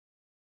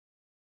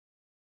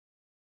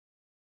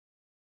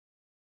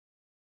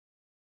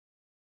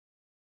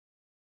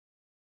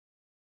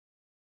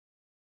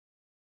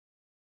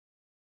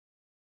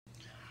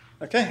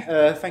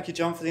Okay, thank you,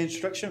 John, for the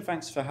introduction.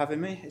 Thanks for having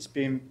me. It's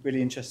been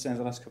really interesting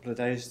the last couple of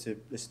days to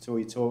listen to all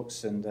your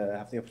talks and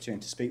have the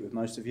opportunity to speak with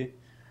most of you.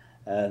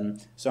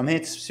 So I'm here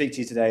to speak to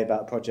you today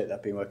about a project that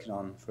I've been working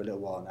on for a little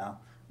while now,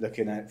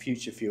 looking at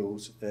future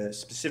fuels,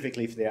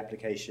 specifically for the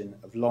application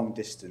of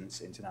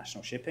long-distance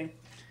international shipping,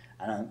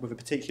 with a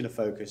particular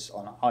focus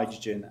on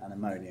hydrogen and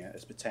ammonia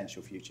as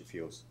potential future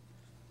fuels.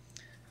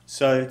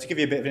 So to give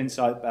you a bit of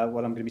insight about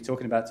what I'm going to be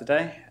talking about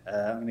today,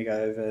 I'm going to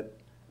go over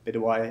a bit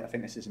of why I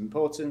think this is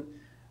important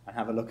and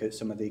have a look at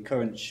some of the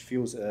current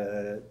fuels that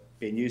are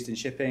being used in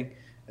shipping,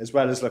 as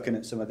well as looking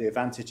at some of the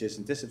advantages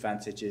and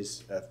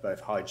disadvantages of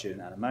both hydrogen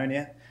and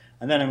ammonia.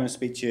 And then I'm going to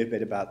speak to you a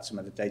bit about some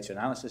of the data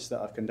analysis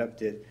that I've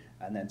conducted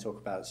and then talk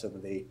about some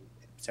of the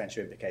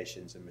potential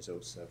implications and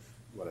results of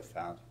what I've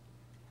found.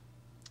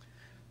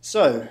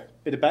 So, a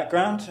bit of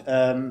background.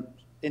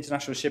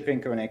 International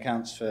shipping currently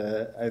accounts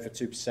for over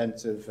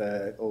 2%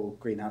 of all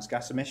greenhouse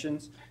gas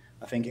emissions.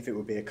 I think if it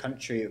would be a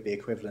country, it would be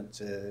equivalent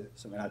to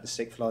something like the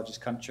 6th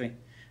largest country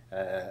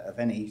of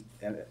any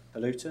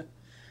polluter.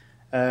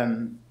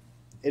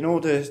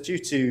 Due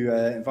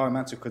to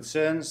environmental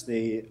concerns,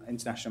 the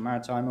International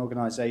Maritime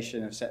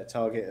Organization have set a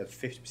target of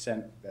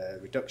 50%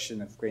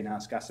 reduction of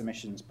greenhouse gas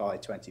emissions by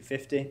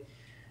 2050.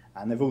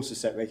 And they've also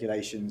set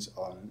regulations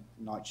on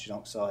nitrogen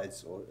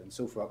oxides and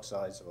sulfur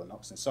oxides, or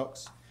NOx and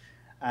SOx.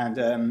 And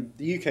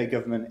the UK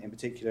government in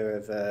particular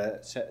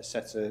have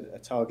set a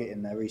target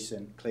in their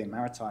recent Clean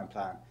Maritime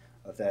Plan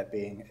of there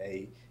being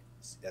a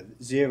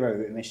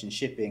zero emission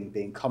shipping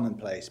being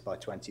commonplace by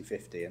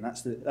 2050. And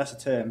that's a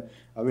term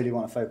I really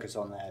want to focus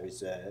on there,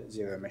 is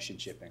zero emission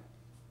shipping.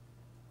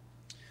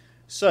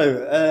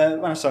 So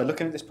when I started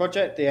looking at this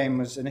project, the aim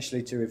was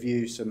initially to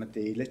review some of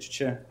the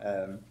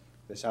literature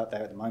that's out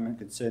there at the moment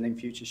concerning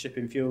future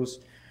shipping fuels,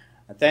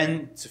 and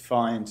then to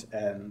find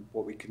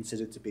what we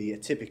consider to be a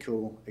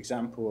typical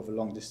example of a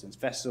long-distance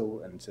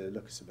vessel and to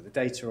look at some of the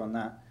data on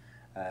that,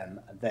 and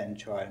then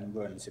try and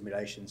run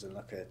simulations and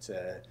look at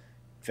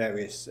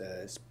various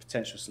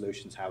potential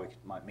solutions, how we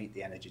might meet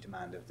the energy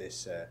demand of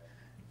this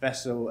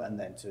vessel, and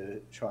then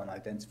to try and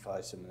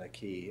identify some of the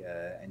key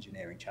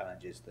engineering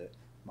challenges that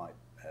might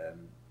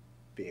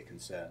be a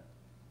concern.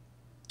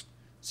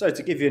 So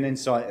to give you an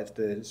insight of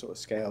the sort of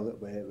scale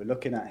that we're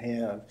looking at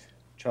here, I've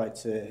tried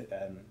to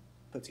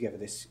put together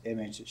this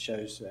image that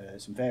shows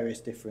some various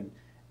different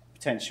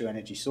potential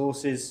energy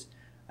sources,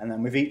 and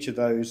then with each of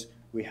those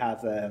we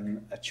have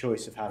a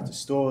choice of how to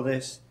store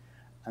this,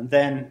 and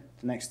then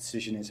the next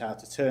decision is how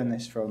to turn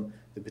this from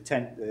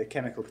the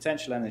chemical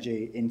potential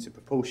energy into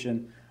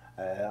propulsion,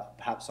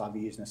 perhaps either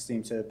using a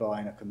steam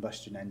turbine, a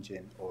combustion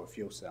engine, or a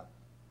fuel cell.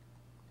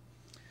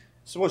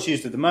 So what's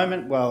used at the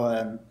moment?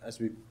 Well, as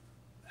we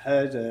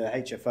heard,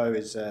 HFO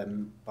is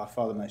by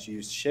far the most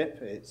used ship.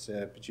 It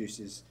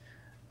produces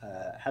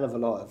a hell of a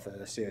lot of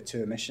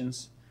CO2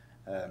 emissions.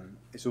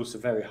 It's also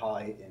very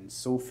high in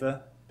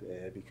sulfur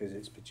because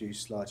it's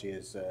produced largely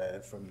as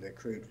from the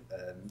crude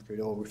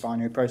oil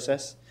refinery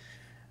process.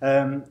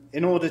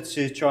 In order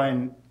to try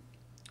and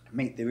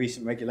meet the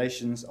recent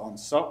regulations on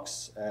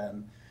SOx,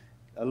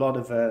 a lot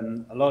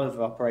of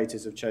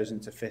operators have chosen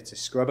to fit a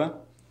scrubber,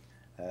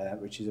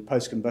 which is a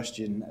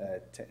post-combustion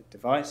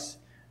device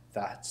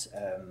that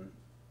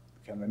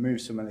can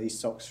remove some of these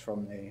SOx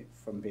from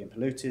being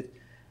polluted.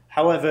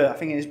 However, I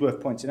think it is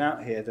worth pointing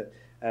out here that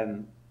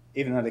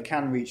even though they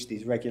can reach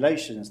these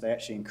regulations, they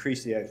actually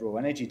increase the overall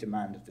energy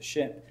demand of the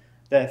ship,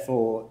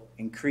 therefore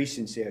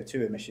increasing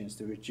CO2 emissions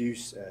to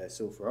reduce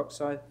sulfur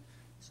oxide.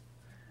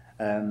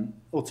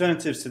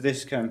 Alternatives to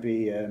this can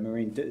be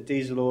marine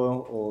diesel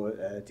oil or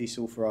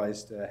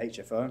desulfurized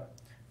HFO,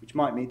 which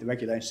might meet the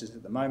regulations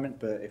at the moment,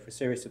 but if we're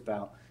serious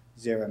about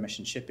zero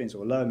emission shipping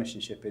or low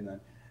emission shipping,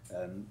 then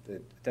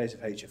the days of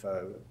HFO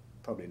are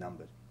probably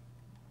numbered.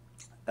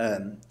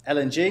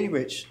 LNG,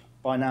 which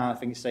by now I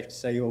think it's safe to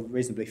say you're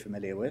reasonably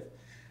familiar with,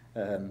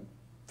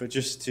 but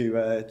just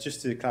to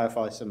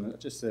clarify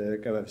just to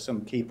go over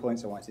some key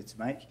points I wanted to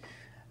make.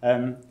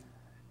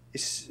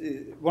 It's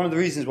one of the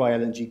reasons why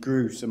LNG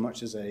grew so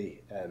much as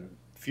a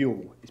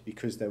fuel is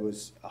because there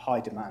was a high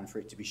demand for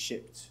it to be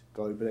shipped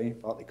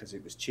globally, partly because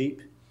it was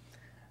cheap,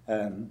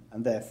 and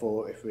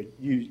therefore if we're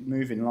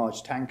moving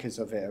large tankers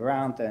of it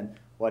around, then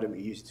why don't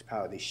we use it to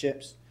power these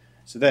ships?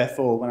 So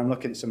therefore, when I'm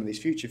looking at some of these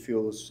future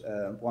fuels,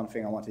 one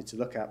thing I wanted to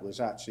look at was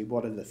actually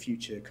what are the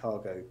future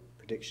cargo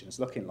predictions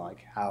looking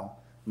like? How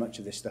much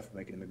of this stuff are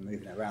we going to be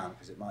moving around?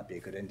 Because it might be a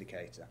good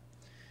indicator.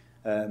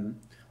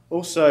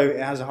 Also, it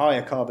has a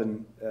higher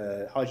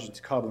hydrogen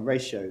to carbon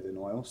ratio than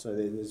oil, so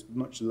there's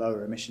much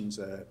lower emissions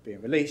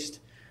being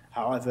released.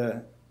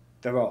 However,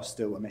 there are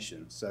still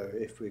emissions. So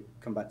if we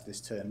come back to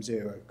this term,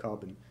 zero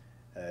carbon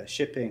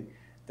shipping,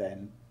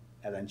 then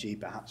LNG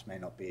perhaps may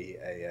not be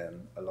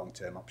a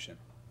long-term option.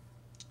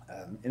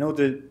 In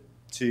order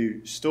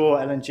to store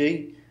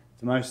LNG,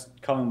 the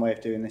most common way of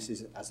doing this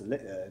is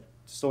to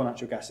store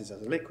natural gases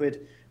as a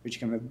liquid, which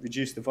can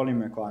reduce the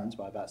volume requirements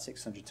by about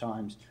 600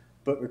 times,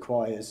 but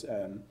requires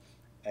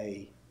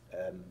a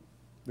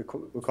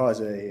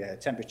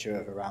temperature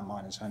of around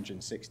minus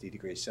 160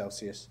 degrees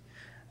Celsius.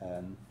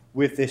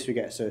 With this, we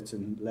get a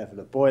certain level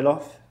of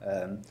boil-off.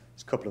 There's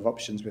a couple of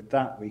options with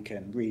that. We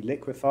can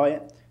re-liquefy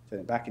it, turn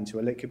it back into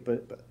a liquid,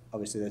 but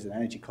obviously there's an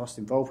energy cost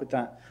involved with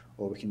that,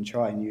 or we can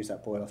try and use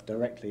that boil-off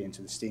directly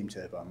into the steam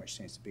turbine, which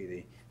seems to be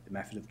the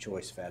method of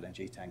choice for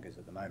LNG tankers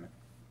at the moment.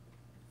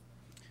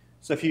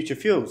 So future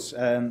fuels,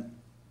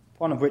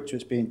 one of which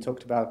was being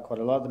talked about quite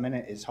a lot at the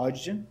minute is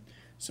hydrogen.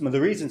 Some of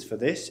the reasons for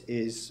this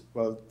is,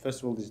 well,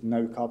 first of all, there's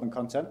no carbon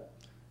content,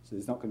 so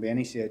there's not going to be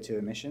any CO2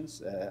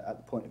 emissions at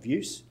the point of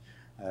use.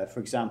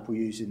 For example,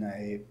 using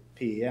a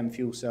PEM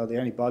fuel cell, the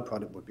only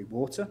byproduct would be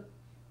water.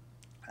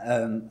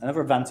 Another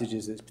advantage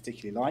is that it's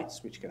particularly light,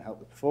 which can help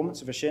the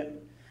performance of a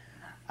ship.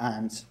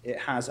 And it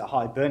has a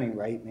high burning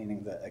rate,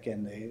 meaning that,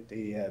 again,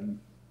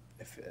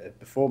 the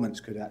performance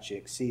could actually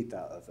exceed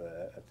that of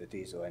the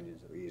diesel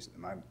engines that we use at the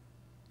moment.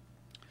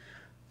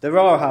 There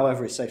are,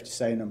 however, it's safe to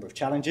say, a number of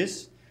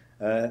challenges.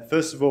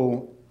 First of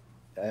all,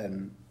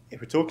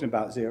 if we're talking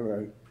about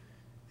zero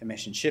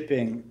emission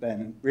shipping,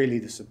 then really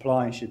the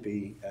supply should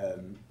be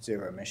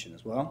zero emission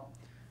as well.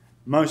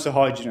 Most of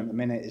hydrogen at the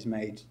minute is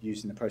made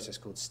using the process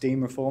called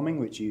steam reforming,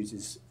 which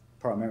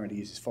primarily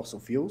uses fossil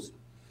fuels.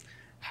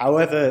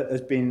 However,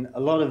 there's been a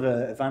lot of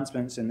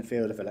advancements in the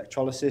field of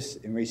electrolysis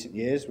in recent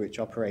years, which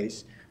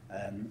operates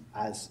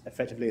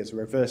effectively as a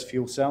reverse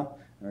fuel cell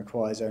and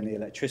requires only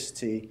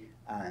electricity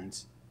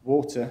and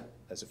water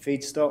as a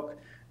feedstock.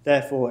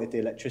 Therefore, if the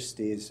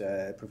electricity is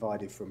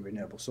provided from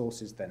renewable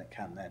sources, then it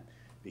can then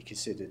be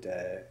considered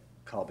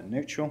carbon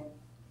neutral.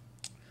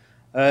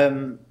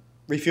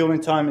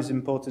 Refueling time is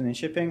important in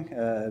shipping.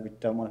 We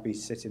don't want to be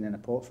sitting in a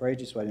port for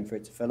ages waiting for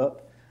it to fill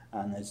up,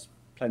 and there's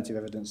plenty of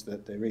evidence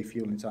that the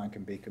refueling time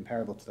can be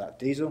comparable to that of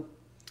diesel.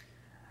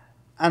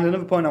 And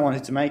another point I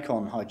wanted to make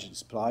on hydrogen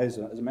supply is,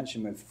 as I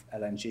mentioned with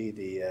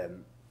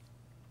LNG,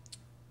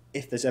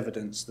 if there's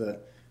evidence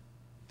that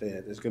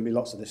there's going to be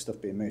lots of this stuff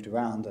being moved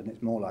around, and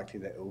it's more likely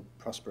that it will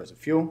prosper as a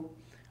fuel.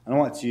 And I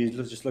wanted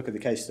to just look at the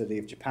case study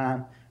of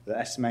Japan that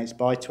estimates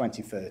by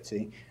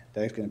 2030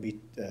 there's going to be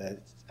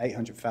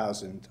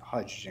 800,000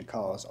 hydrogen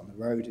cars on the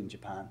road in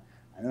Japan.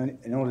 And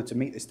in order to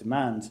meet this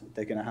demand,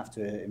 they're going to have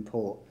to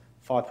import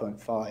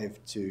 5.5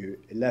 to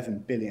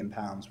 11 billion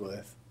pounds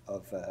worth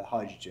of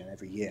hydrogen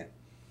every year.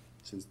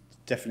 So there's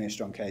definitely a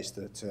strong case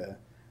that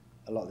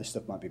a lot of this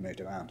stuff might be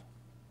moved around.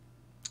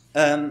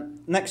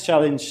 Next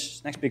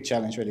big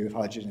challenge really with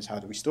hydrogen is how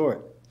do we store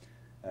it?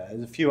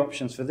 There's a few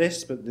options for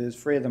this, but there's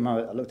three of them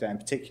I looked at in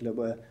particular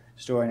were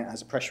storing it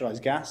as a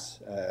pressurized gas,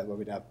 where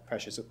we'd have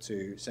pressures up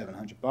to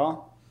 700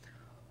 bar,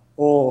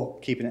 or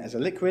keeping it as a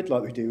liquid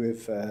like we do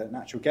with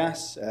natural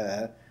gas.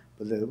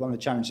 But one of the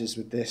challenges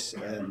with this,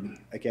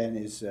 again,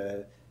 is,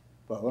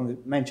 one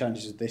of the main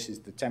challenges of this is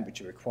the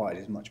temperature required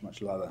is much,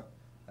 much lower.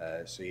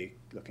 So you're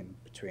looking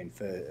between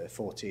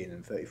 14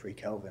 and 33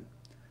 Kelvin.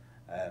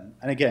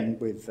 And again,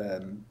 with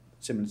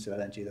similar to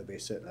LNG, there'll be a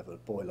certain level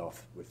of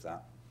boil-off with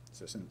that.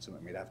 So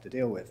something we'd have to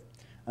deal with.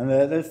 And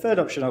the third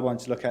option I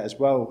wanted to look at as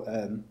well,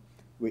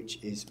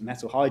 which is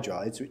metal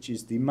hydrides, which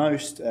is the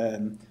most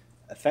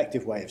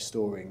effective way of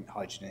storing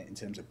hydrogen in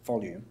terms of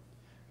volume.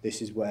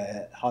 This is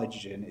where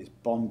hydrogen is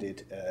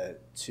bonded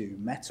to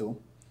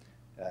metal,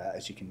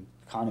 as you can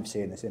kind of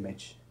see in this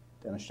image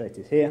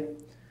demonstrated here.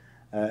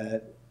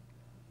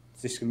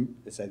 This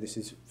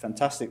is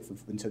fantastic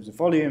in terms of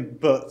volume,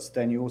 but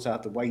then you also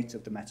have the weight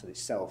of the metal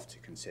itself to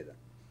consider.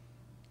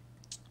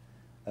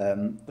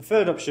 The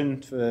third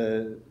option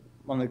for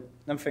another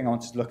thing I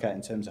wanted to look at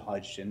in terms of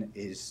hydrogen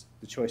is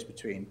the choice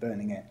between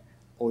burning it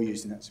or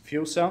using it as a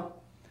fuel cell.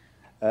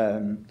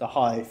 The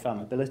high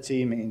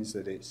flammability means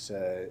that it's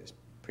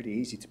pretty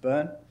easy to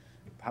burn,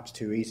 perhaps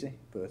too easy,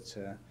 but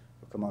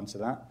we'll come on to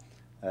that.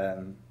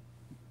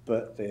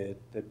 But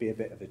there'd be a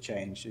bit of a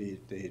change.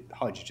 The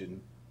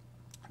hydrogen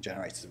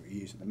generators that we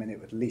use at the minute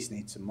would at least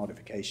need some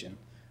modification,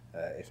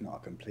 if not a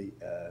complete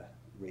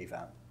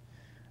revamp.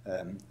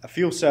 A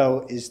fuel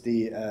cell is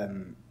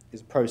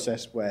a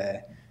process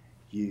where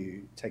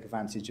you take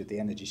advantage of the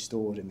energy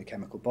stored in the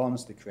chemical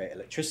bonds to create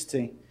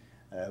electricity,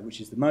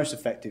 which is the most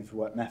effective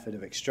method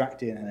of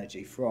extracting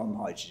energy from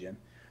hydrogen,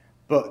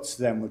 but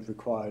then would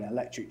require an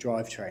electric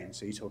drivetrain.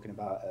 So you're talking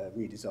about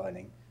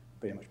redesigning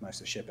pretty much most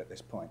of the ship at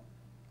this point.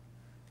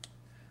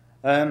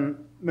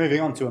 Moving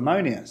on to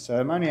ammonia.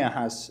 So ammonia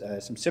has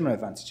some similar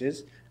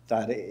advantages,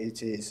 that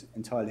it is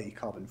entirely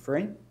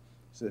carbon-free,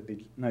 so there'd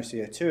be no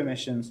CO2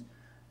 emissions.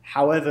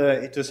 However,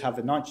 it does have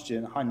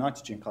a high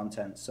nitrogen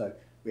content, so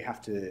we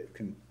have to.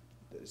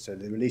 So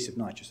the release of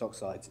nitrous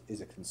oxides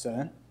is a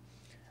concern.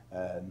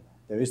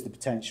 There is the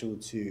potential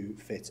to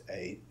fit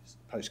a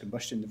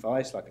post-combustion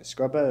device like a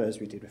scrubber, as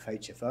we did with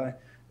HFO.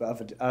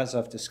 But as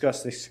I've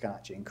discussed, this can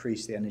actually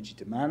increase the energy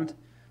demand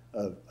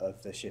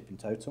of the ship in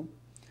total.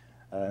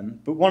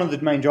 But one of the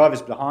main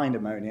drivers behind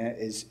ammonia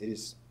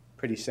is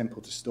pretty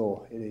simple to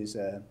store. It is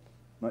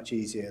much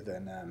easier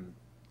than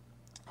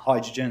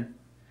hydrogen,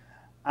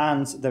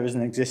 and there is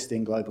an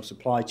existing global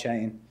supply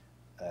chain,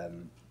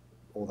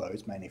 although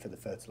it's mainly for the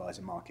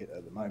fertilizer market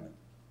at the moment.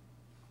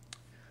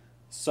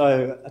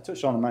 So I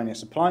touched on ammonia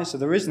supply. So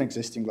there is an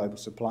existing global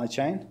supply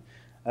chain.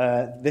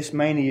 This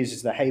mainly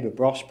uses the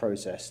Haber-Bosch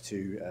process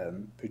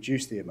to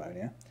produce the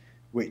ammonia,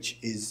 which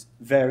is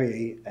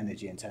very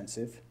energy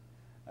intensive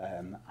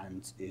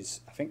and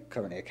is, I think,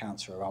 currently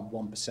accounts for around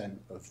 1%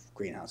 of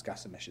greenhouse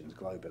gas emissions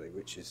globally,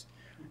 which is,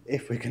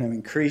 if we're going to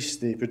increase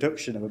the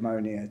production of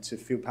ammonia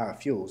to power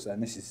fuels, then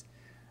this is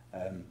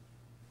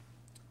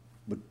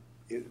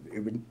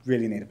it would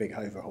really need a big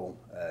overhaul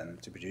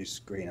to produce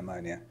green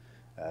ammonia.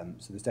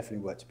 So there's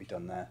definitely work to be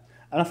done there.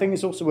 And I think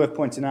it's also worth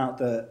pointing out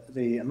that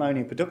the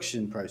ammonia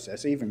production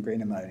process, even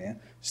green ammonia,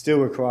 still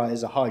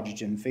requires a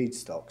hydrogen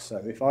feedstock. So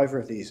if either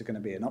of these are going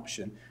to be an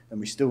option, then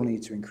we still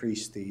need to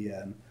increase the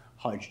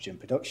hydrogen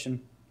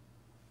production.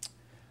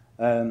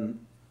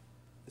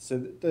 So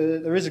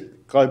there is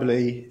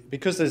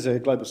because there's a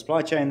global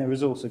supply chain, there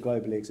is also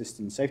globally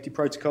existing safety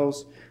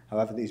protocols.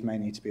 However, these may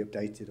need to be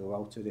updated or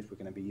altered if we're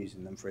going to be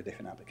using them for a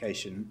different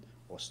application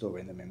or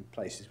storing them in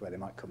places where they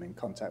might come in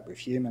contact with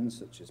humans,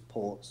 such as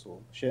ports or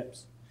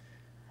ships.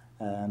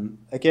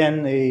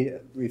 Again,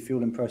 the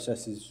refueling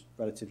process is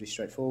relatively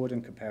straightforward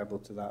and comparable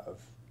to that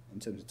in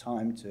terms of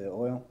time to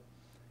oil.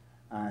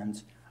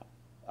 And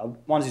I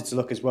wanted to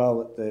look as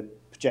well at the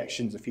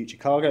projections of future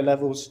cargo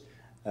levels.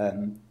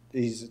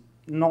 These are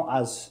not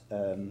as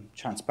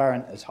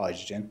transparent as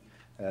hydrogen.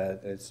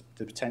 There's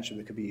the potential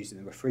that could be used in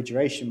the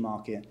refrigeration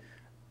market,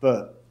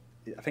 but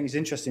I think it's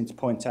interesting to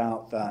point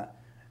out that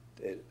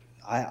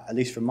at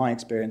least from my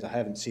experience, I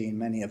haven't seen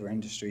many other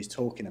industries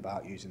talking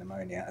about using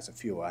ammonia as a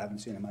fuel. I haven't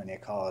seen ammonia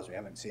cars, we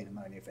haven't seen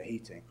ammonia for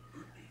heating.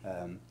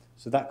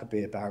 So that could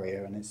be a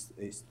barrier, and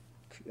its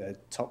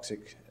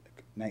toxic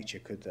nature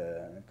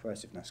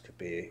corrosiveness could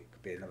be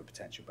another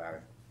potential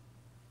barrier.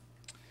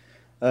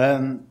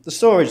 The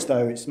storage,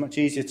 though, it's much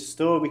easier to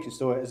store. We can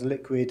store it as a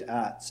liquid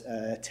at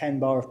 10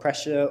 bar of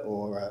pressure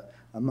or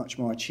a much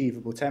more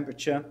achievable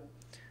temperature.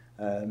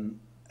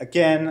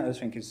 Again, I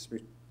think as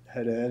we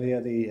heard earlier,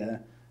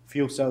 the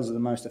fuel cells are the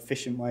most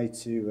efficient way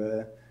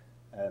to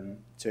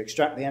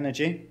extract the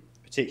energy,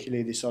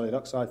 particularly the solid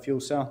oxide fuel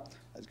cell.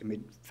 That's going to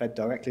be fed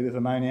directly with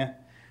ammonia.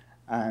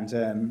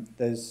 And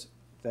there's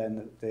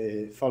then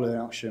the following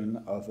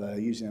option of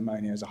using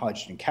ammonia as a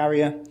hydrogen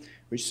carrier,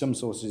 which some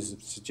sources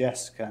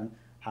suggest can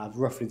have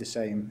roughly the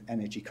same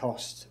energy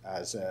cost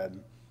as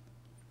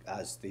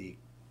the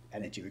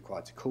energy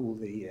required to cool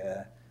the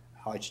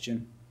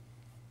hydrogen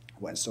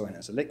when storing it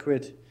as a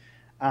liquid.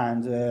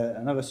 And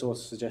another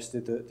source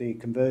suggested that the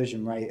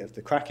conversion rate of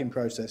the cracking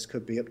process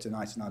could be up to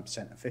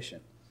 99%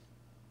 efficient.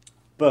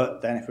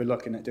 But then if we're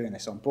looking at doing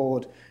this on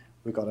board,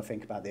 we've got to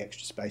think about the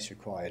extra space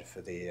required for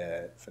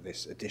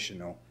this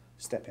additional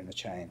step in the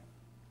chain.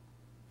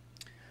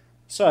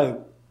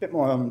 So, a bit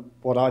more on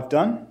what I've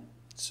done.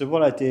 So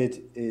what I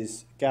did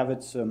is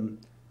gathered some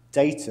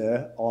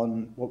data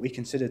on what we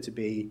consider to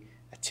be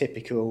a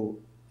typical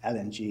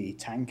LNG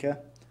tanker.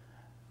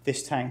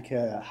 This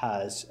tanker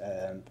has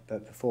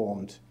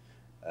performed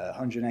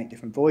 108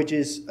 different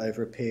voyages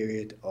over a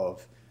period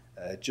of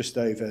just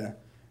over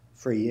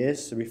 3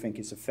 years, so we think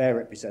it's a fair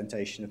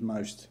representation of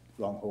most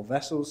long-haul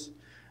vessels.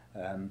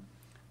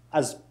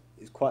 As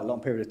it's quite a long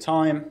period of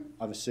time,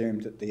 I've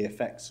assumed that the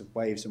effects of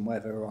waves and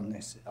weather on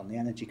the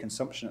energy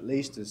consumption at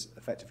least has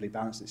effectively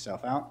balanced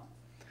itself out.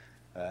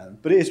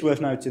 But it is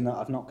worth noting that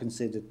I've not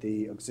considered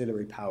the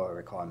auxiliary power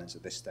requirements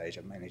at this stage.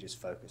 I've mainly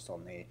just focused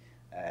on the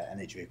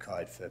energy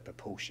required for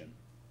propulsion.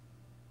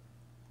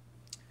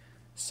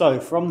 So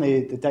from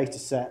the data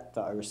set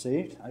that I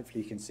received,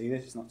 hopefully you can see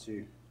this, it's not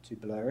too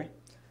blurry.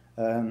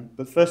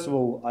 But first of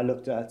all, I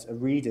looked at a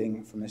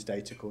reading from this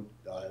data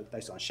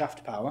based on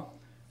shaft power,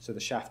 so the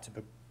shaft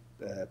to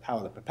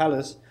power the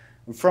propellers.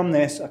 And from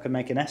this, I could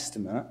make an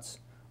estimate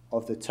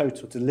of the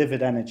total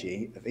delivered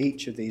energy of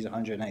each of these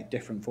 108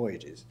 different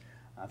voyages.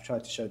 I've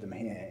tried to show them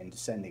here in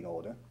descending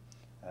order.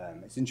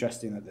 It's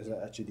interesting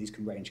that actually these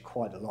can range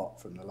quite a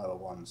lot from the lower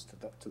ones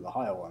to the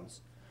higher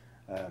ones.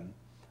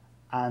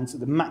 And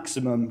the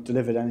maximum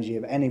delivered energy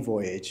of any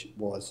voyage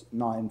was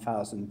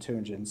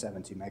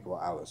 9,270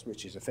 megawatt hours,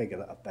 which is a figure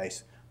that I've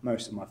based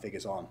most of my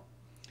figures on.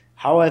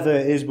 However,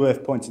 it is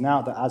worth pointing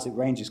out that as it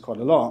ranges quite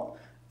a lot,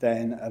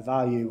 then a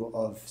value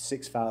of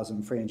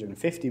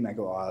 6,350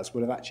 megawatt hours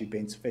would have actually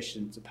been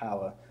sufficient to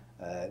power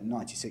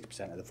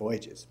 96% of the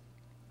voyages.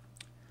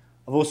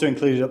 I've also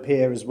included up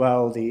here as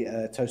well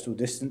the total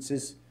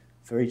distances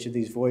for each of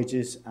these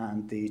voyages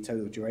and the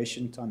total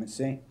duration, time at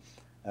sea.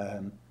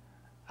 And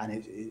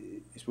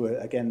it's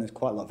worth, again, there's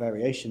quite a lot of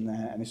variation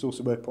there, and it's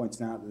also worth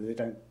pointing out that they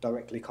don't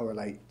directly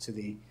correlate to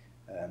the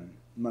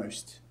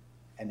most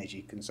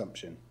energy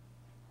consumption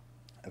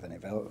of any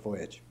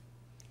voyage.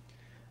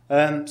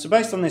 So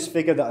based on this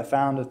figure that I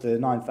found of the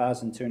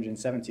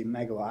 9,270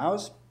 megawatt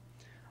hours,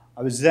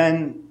 I was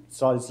then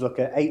decided to look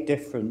at 8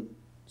 different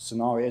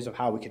scenarios of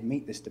how we could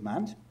meet this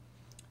demand.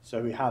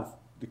 So we have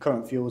the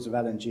current fuels of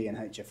LNG and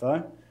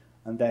HFO,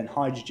 and then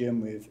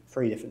hydrogen with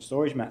 3 different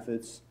storage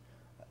methods,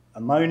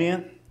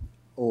 ammonia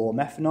or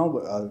methanol,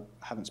 which I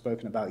haven't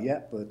spoken about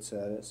yet, but it's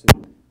a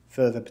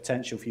further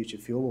potential future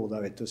fuel,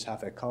 although it does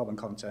have a carbon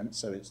content,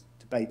 so it's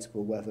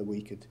debatable whether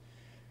we could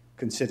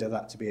consider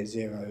that to be a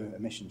zero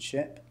emission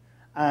ship.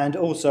 And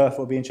also I thought it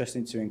would be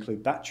interesting to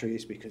include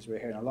batteries, because we're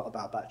hearing a lot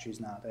about batteries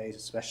nowadays,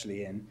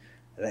 especially in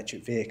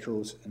electric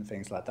vehicles and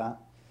things like that.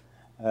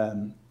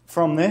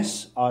 From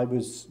this, I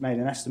made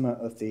an estimate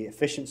of the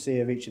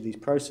efficiency of each of these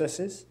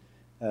processes,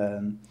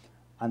 and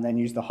then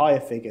used the higher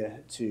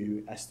figure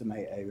to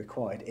estimate a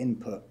required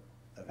input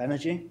of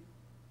energy.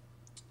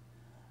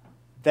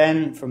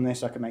 Then from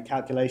this, I can make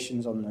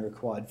calculations on the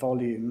required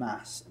volume,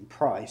 mass, and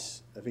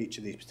price of each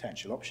of these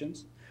potential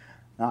options.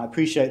 Now, I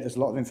appreciate there's a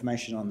lot of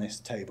information on this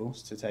table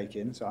to take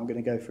in, so I'm going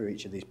to go through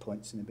each of these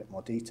points in a bit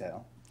more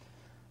detail.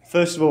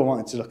 First of all, I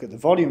wanted to look at the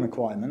volume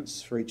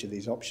requirements for each of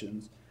these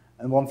options.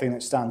 And one thing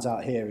that stands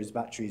out here is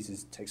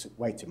batteries takes up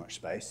way too much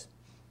space.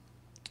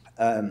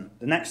 The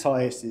next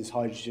highest is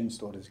hydrogen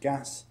stored as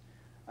gas,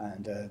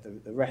 and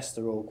the rest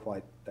are all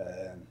quite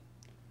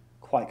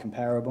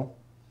comparable.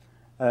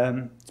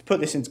 To put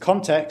this into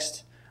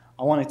context,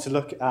 I wanted to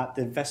look at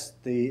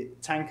the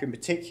tanker in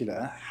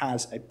particular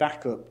has a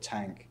backup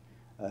tank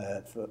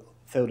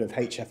filled with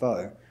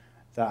HFO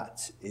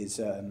that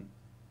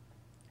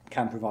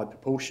can provide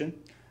propulsion.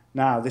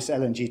 Now, this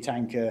LNG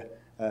tanker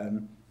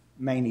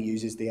mainly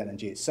uses the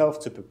LNG itself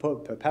to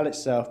propel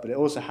itself, but it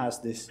also has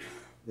this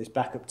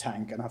backup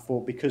tank, and I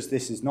thought because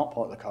this is not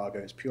part of the cargo,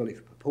 it's purely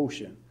for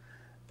propulsion,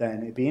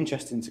 then it'd be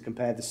interesting to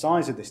compare the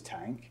size of this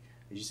tank,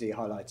 as you see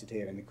highlighted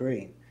here in the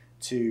green,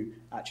 to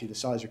actually the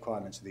size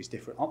requirements of these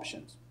different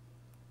options.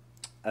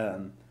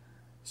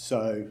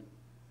 So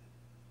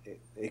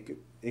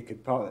it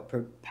could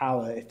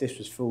power, if this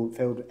was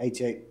filled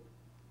 88%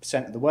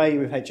 of the way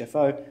with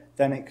HFO,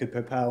 then it could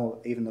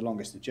propel even the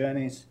longest of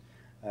journeys.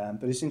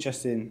 But it's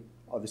interesting,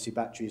 obviously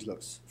batteries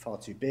looks far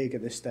too big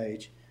at this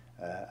stage.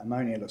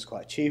 Ammonia looks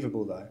quite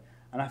achievable though.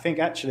 And I think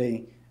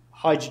actually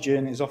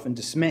hydrogen is often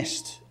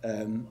dismissed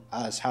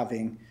as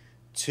having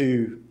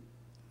too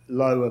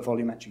low a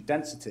volumetric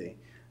density.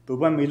 But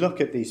when we look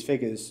at these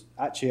figures,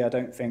 actually I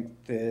don't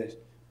think the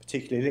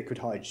particularly liquid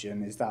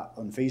hydrogen is that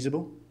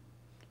unfeasible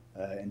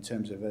in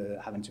terms of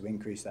having to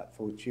increase that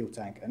fuel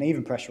tank. And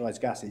even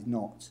pressurized gas is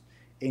not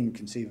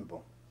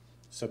inconceivable.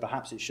 So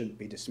perhaps it shouldn't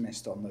be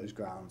dismissed on those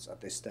grounds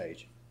at this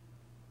stage.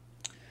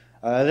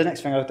 The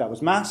next thing I looked at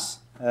was mass.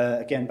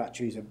 Again,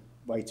 batteries are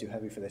way too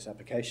heavy for this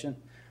application.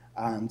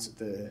 And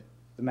the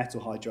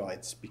metal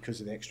hydrides,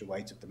 because of the extra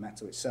weight of the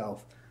metal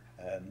itself,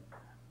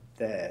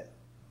 they're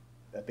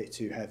a bit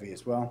too heavy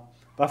as well.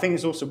 But I think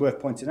it's also worth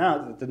pointing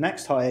out that the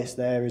next highest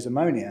there is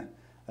ammonia.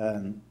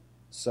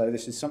 So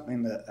this is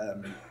something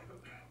that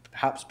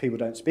perhaps people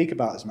don't speak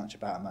about as much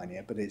about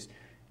ammonia, but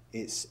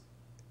its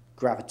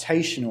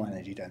gravitational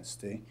energy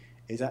density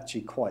is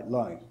actually quite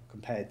low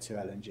compared to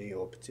LNG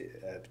or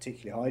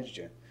particularly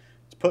hydrogen.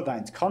 To put that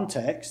into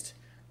context,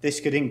 this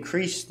could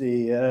increase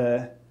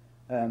the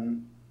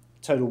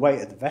total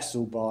weight of the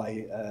vessel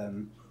by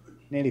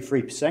nearly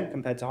 3%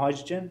 compared to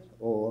hydrogen,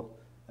 or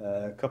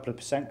a couple of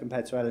percent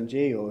compared to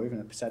LNG, or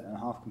even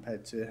 1.5%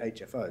 compared to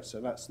HFO. So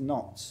that's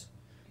not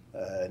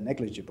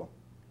negligible.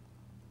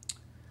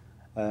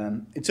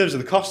 In terms of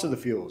the cost of the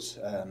fuels,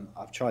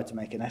 I've tried to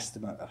make an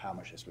estimate of how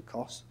much this would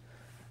cost.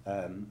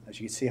 As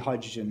you can see,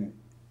 hydrogen,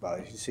 well,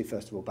 you can see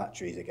first of all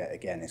batteries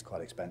again is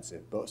quite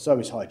expensive, but so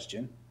is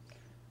hydrogen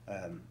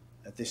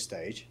at this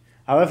stage.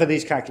 However,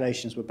 these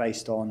calculations were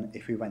based on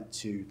if we went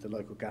to the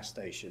local gas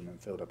station and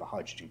filled up a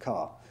hydrogen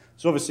car.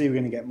 So obviously we're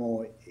going to get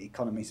more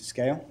economies of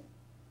scale.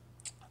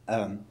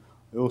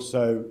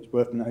 Also, it's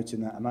worth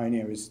noting that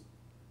ammonia is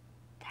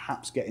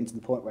perhaps getting to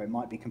the point where it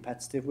might be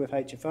competitive with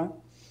HFO.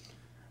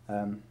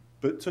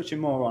 But touching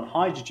more on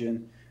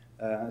hydrogen,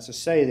 as I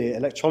say, the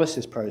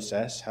electrolysis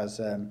process has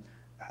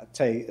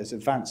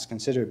advanced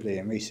considerably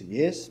in recent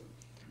years.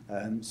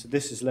 So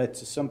this has led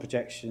to some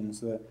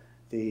projections that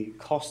the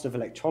cost of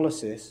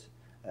electrolysis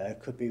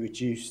could be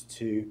reduced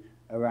to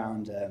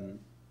around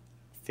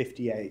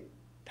 58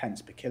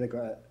 pence per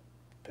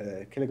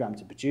kilogram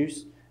to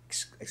produce,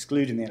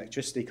 excluding the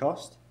electricity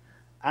cost,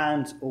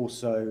 and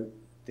also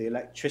the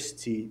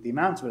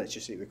amount of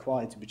electricity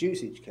required to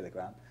produce each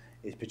kilogram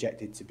is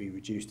projected to be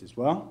reduced as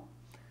well.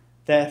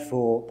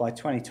 Therefore, by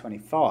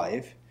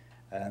 2025,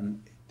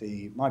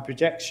 my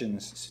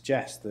projections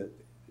suggest that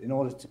in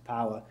order to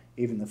power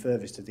even the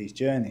furthest of these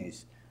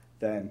journeys,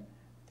 then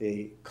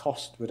the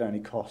cost would only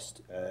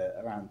cost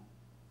around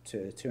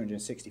to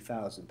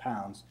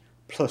 £260,000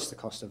 plus the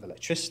cost of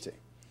electricity,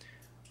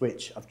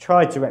 which I've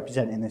tried to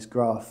represent in this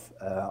graph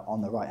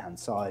on the right-hand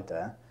side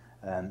there.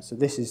 So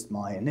this is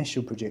my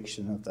initial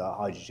prediction of the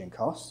hydrogen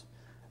cost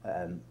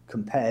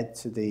compared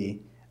to the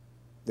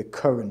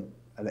current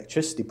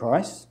electricity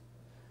price.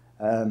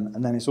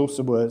 And then it's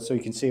also worth, so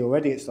you can see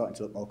already it's starting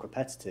to look more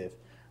competitive.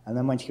 And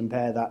then when you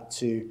compare that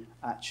to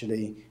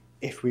actually,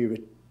 if we were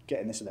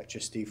getting this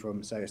electricity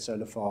from, say, a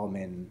solar farm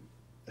in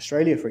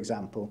Australia, for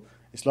example,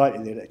 it's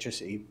likely the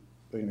electricity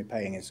we're going to be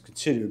paying is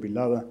considerably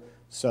lower.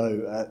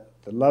 So at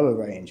the lower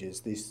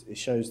ranges, it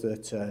shows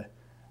that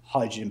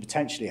hydrogen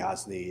potentially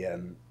has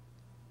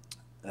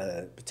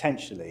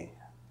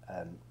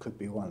could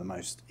be one of the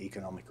most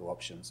economical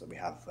options that we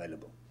have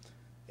available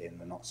in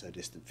the not so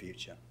distant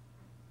future.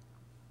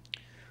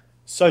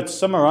 So to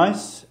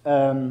summarise,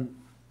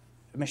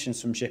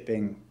 emissions from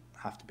shipping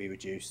have to be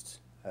reduced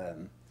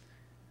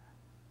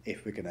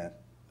if we're going to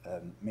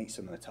meet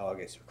some of the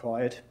targets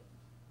required.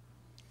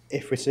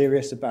 If we're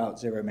serious about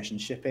zero emission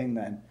shipping,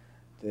 then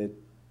the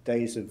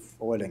days of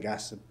oil and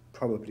gas are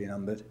probably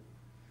numbered,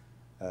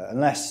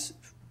 unless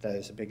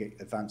there's a big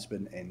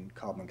advancement in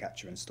carbon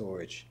capture and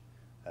storage,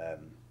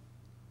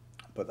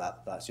 but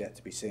that's yet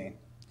to be seen.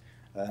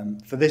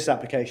 For this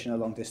application of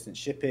long-distance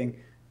shipping,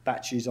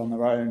 batteries on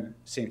their own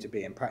seem to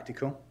be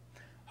impractical.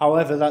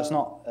 However, that's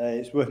not.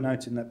 It's worth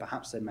noting that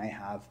perhaps they may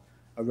have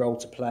a role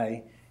to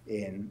play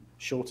in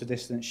shorter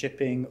distance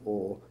shipping,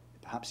 or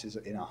perhaps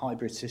in a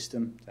hybrid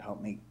system to help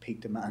meet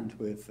peak demand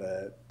with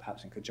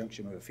perhaps in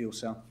conjunction with a fuel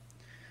cell.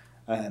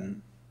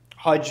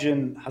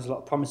 Hydrogen has a lot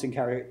of promising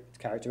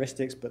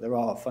characteristics, but there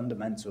are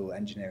fundamental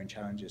engineering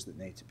challenges that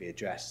need to be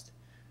addressed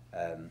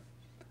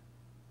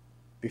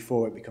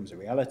before it becomes a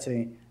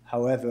reality.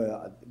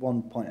 However,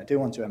 one point I do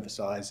want to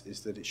emphasise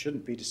is that it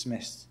shouldn't be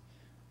dismissed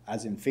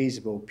as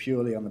infeasible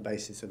purely on the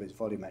basis of its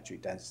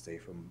volumetric density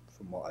from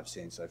what I've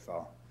seen so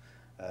far.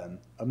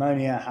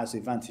 Ammonia has the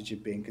advantage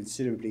of being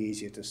considerably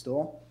easier to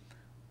store,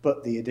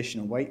 but the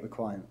additional weight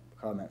requirement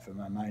from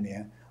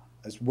ammonia,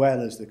 as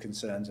well as the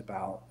concerns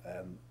about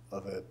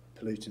other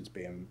pollutants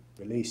being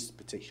released,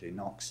 particularly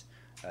NOx,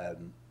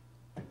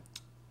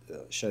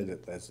 show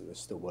that there's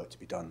still work to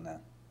be done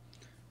there.